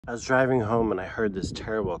I was driving home and I heard this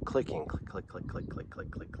terrible clicking, click, click, click, click, click, click,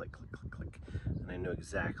 click, click, click, click, click, and I knew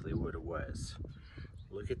exactly what it was.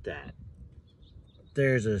 Look at that.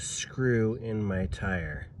 There's a screw in my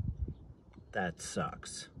tire. That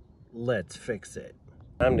sucks. Let's fix it.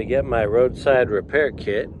 Time to get my roadside repair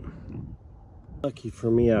kit. Lucky for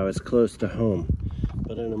me, I was close to home,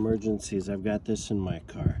 but in emergencies, I've got this in my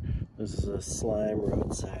car. This is a slime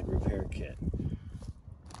roadside repair kit.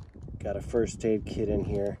 Got a first aid kit in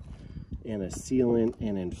here and a sealant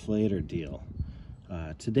and inflator deal.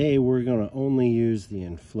 Today we're going to only use the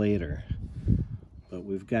inflator, but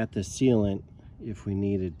we've got the sealant if we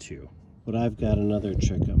needed to. But I've got another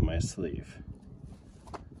trick up my sleeve.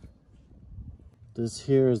 This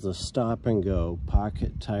here is the stop and go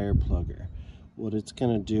pocket tire plugger. What it's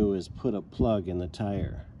going to do is put a plug in the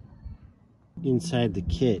tire. Inside the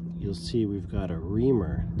kit, you'll see we've got a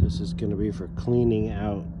reamer. This is going to be for cleaning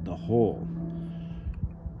out the hole.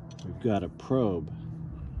 We've got a probe.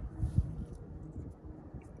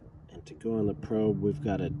 And to go on the probe, we've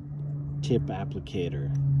got a tip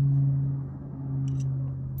applicator.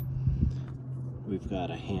 We've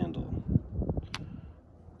got a handle.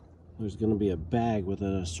 There's going to be a bag with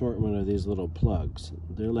an assortment of these little plugs.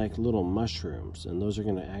 They're like little mushrooms, and those are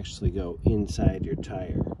going to actually go inside your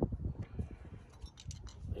tire.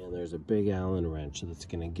 And there's a big Allen wrench that's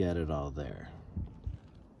going to get it all there.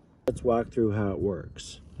 Let's walk through how it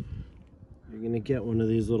works. You're going to get one of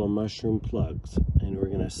these little mushroom plugs, and we're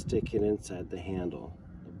going to stick it inside the handle.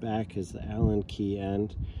 The back is the Allen key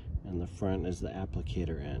end, and the front is the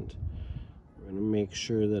applicator end. We're going to make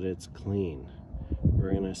sure that it's clean.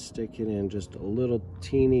 We're going to stick it in just a little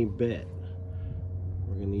teeny bit.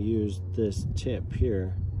 We're going to use this tip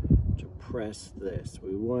here to press this.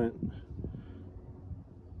 We want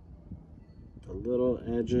the little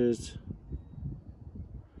edges,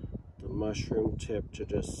 the mushroom tip to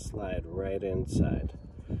just slide right inside.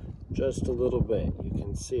 Just a little bit. You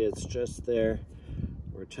can see it's just there.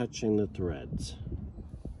 We're touching the threads.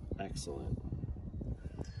 Excellent.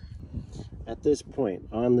 At this point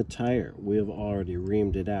on the tire, we have already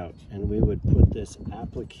reamed it out, and we would put this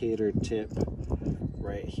applicator tip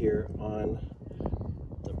right here on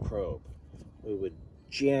the probe. We would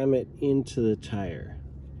jam it into the tire,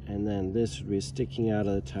 and then this would be sticking out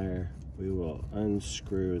of the tire. We will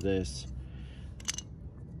unscrew this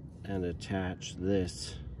and attach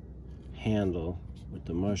this handle with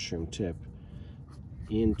the mushroom tip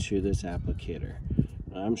into this applicator.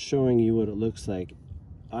 Now, I'm showing you what it looks like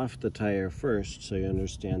off the tire first so you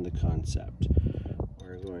understand the concept.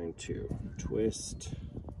 We're going to twist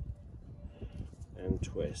and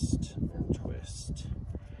twist and twist.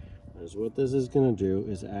 Because what this is going to do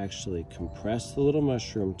is actually compress the little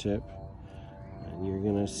mushroom tip, and you're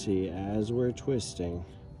going to see as we're twisting,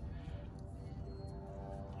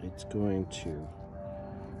 it's going to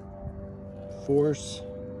force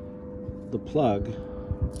the plug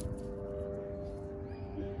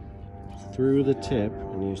through the tip,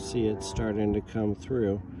 and you see it starting to come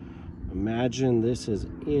through. Imagine this is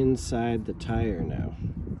inside the tire now.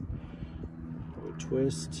 We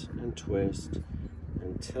twist and twist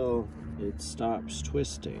until it stops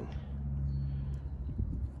twisting.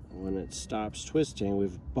 When it stops twisting,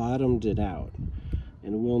 we've bottomed it out,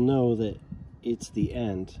 and we'll know that it's the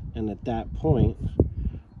end. And at that point,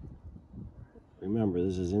 remember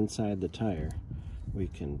this is inside the tire, we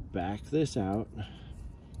can back this out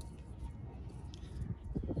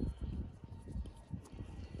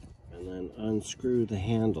and then unscrew the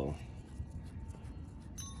handle,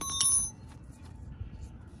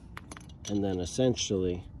 and then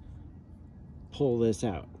essentially pull this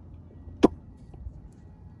out.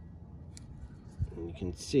 And you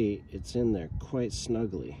can see it's in there quite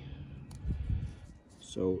snugly.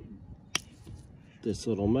 So this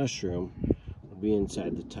little mushroom will be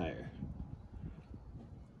inside the tire.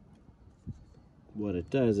 What it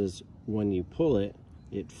does is when you pull it,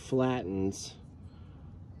 it flattens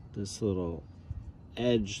this little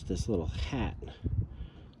edge, this little hat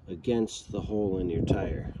against the hole in your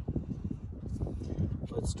tire.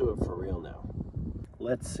 Let's do it for real now.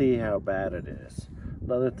 Let's see how bad it is.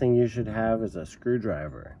 Another thing you should have is a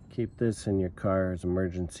screwdriver. Keep this in your car's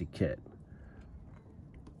emergency kit.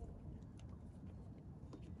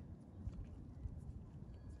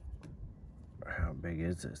 How big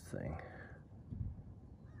is this thing?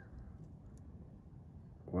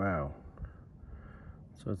 Wow.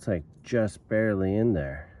 So it's like just barely in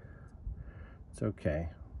there. It's okay.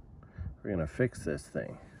 We're gonna fix this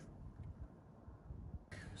thing.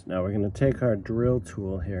 So now we're gonna take our drill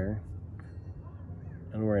tool here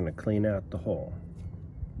and we're gonna clean out the hole.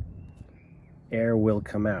 Air will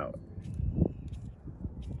come out.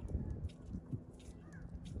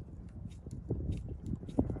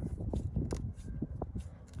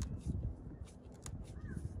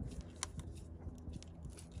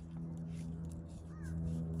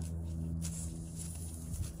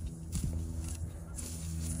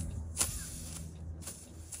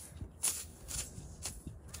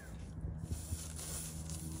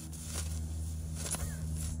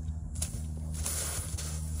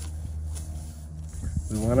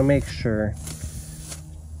 want to make sure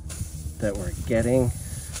that we're getting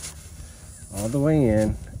all the way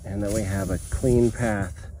in and that we have a clean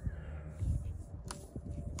path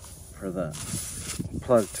for the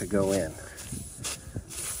plug to go in.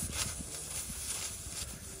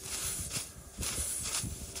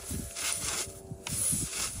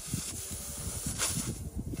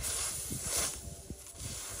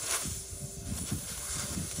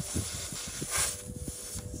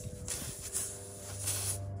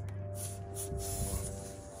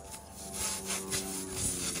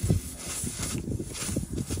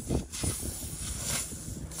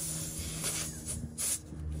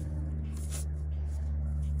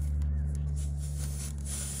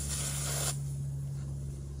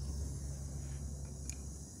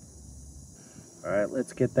 Alright,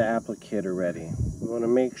 let's get the applicator ready. We want to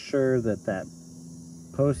make sure that that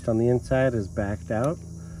post on the inside is backed out.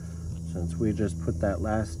 Since we just put that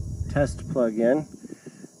last test plug in,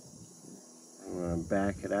 I'm going to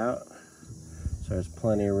back it out so there's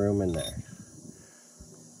plenty of room in there.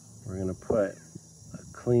 We're going to put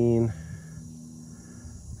a clean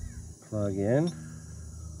plug in.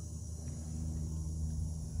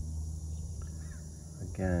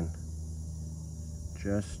 Again,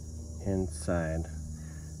 just inside.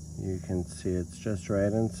 You can see it's just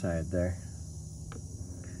right inside there,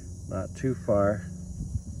 not too far.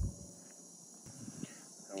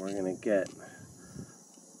 And we're going to get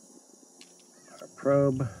our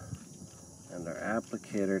probe and our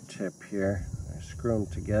applicator tip here, I screw them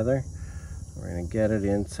together. We're going to get it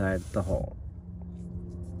inside the hole.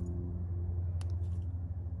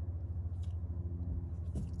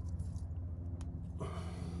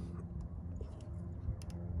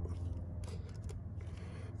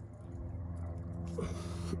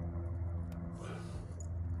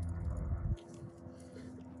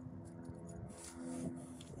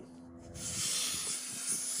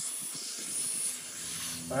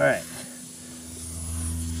 Alright,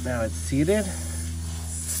 now it's seated,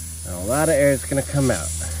 and a lot of air is going to come out.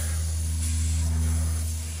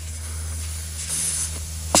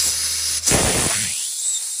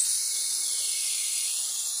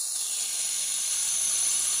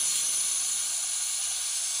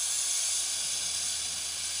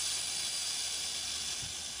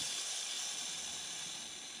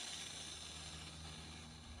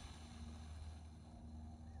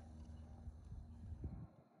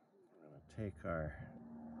 Take our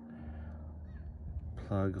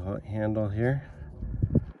plug handle here,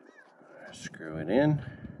 screw it in.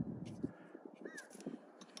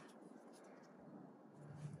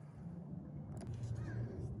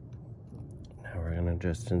 Now we're going to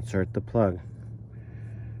just insert the plug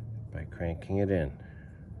by cranking it in.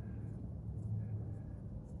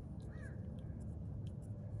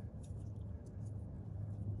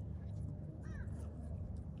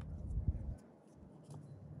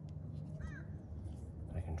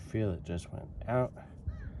 Feel it just went out,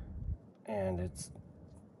 and it's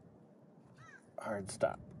hard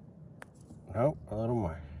stop. Nope, a little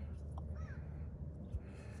more.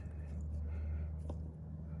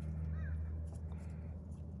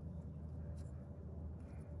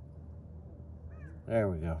 There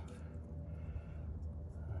we go.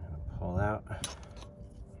 I'm gonna pull out.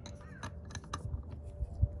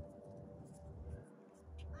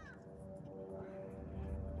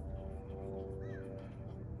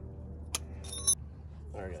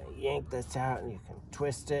 We're going to yank this out, and you can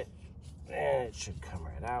twist it, and it should come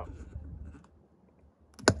right out.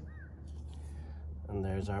 And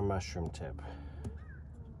there's our mushroom tip.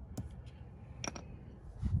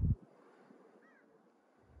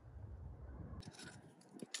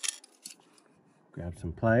 Grab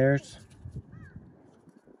some pliers.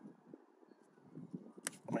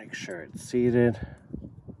 Make sure it's seated.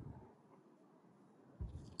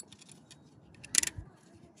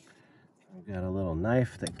 Got a little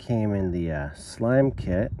knife that came in the slime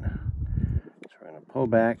kit, so we're going to pull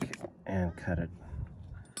back and cut it.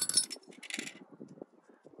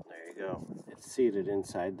 There you go. It's seated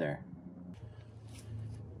inside there.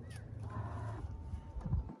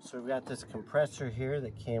 So we've got this compressor here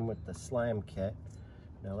that came with the slime kit.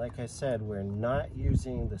 Now, like I said, we're not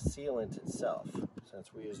using the sealant itself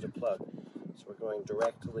since we used a plug. So we're going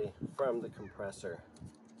directly from the compressor.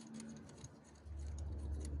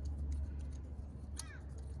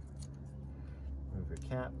 Move your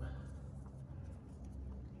cap.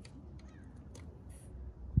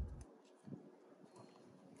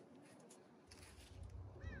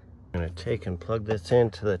 I'm going to take and plug this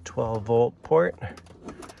into the 12-volt port on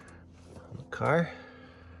the car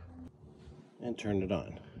and turn it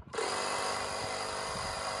on.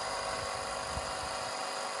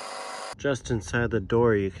 Just inside the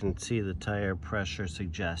door you can see the tire pressure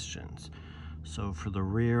suggestions. So for the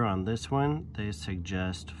rear on this one, they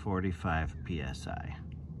suggest 45 psi.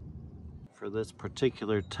 For this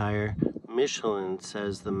particular tire, Michelin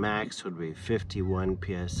says the max would be 51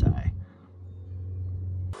 psi.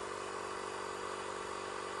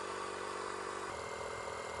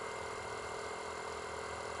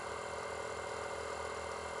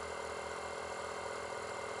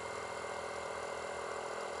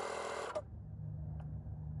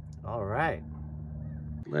 All right,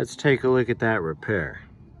 let's take a look at that repair.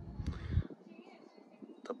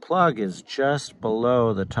 The plug is just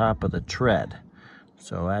below the top of the tread,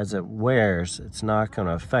 so as it wears, it's not going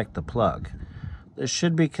to affect the plug. This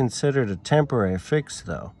should be considered a temporary fix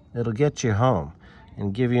though. It'll get you home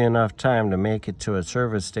and give you enough time to make it to a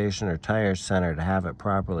service station or tire center to have it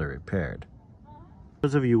properly repaired.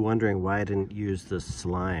 Those of you wondering why I didn't use the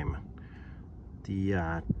slime,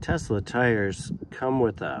 the Tesla tires come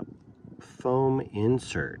with a foam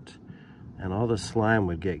insert, and all the slime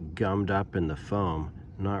would get gummed up in the foam,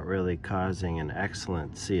 not really causing an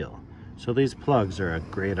excellent seal. So these plugs are a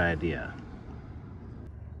great idea.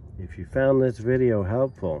 If you found this video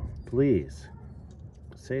helpful, please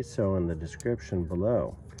say so in the description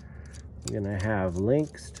below. I'm going to have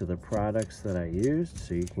links to the products that I used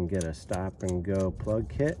so you can get a stop and go plug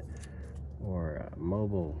kit or a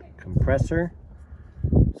mobile compressor.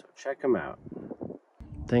 So check them out.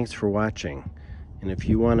 Thanks for watching. And if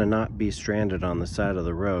you want to not be stranded on the side of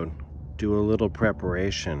the road, do a little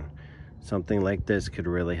preparation. Something like this could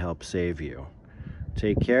really help save you.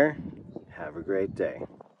 Take care. Have a great day.